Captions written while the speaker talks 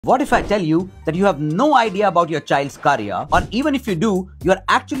What if I tell you that you have no idea about your child's career, or even if you do, you are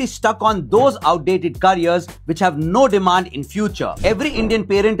actually stuck on those outdated careers which have no demand in future? Every Indian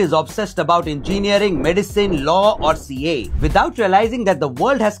parent is obsessed about engineering, medicine, law or CA, without realizing that the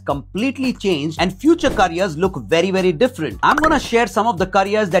world has completely changed and future careers look very different. I'm gonna share some of the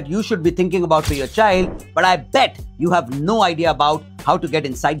careers that you should be thinking about for your child, but I bet you have no idea about how to get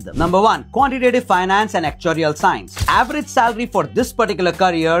inside them. Number 1. Quantitative Finance and Actuarial Science. Average salary for this particular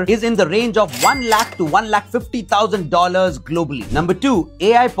career is in the range of $1 lakh to $1,50,000 globally. Number 2.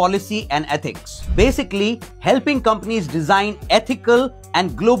 AI Policy and Ethics. Basically, helping companies design ethical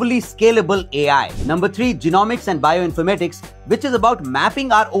and globally scalable AI. Number 3. Genomics and Bioinformatics, which is about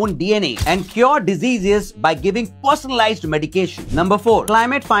mapping our own DNA and cure diseases by giving personalized medication. Number 4.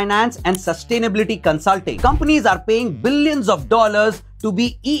 Climate Finance and Sustainability Consulting. Companies are paying billions of dollars to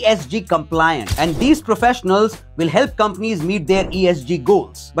be ESG compliant, and these professionals will help companies meet their ESG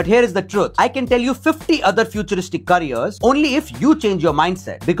goals. But here is the truth. I can tell you 50 other futuristic careers only if you change your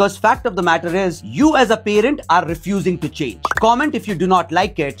mindset, because fact of the matter is, you as a parent are refusing to change. Comment if you do not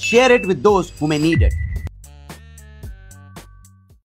like it, share it with those who may need it.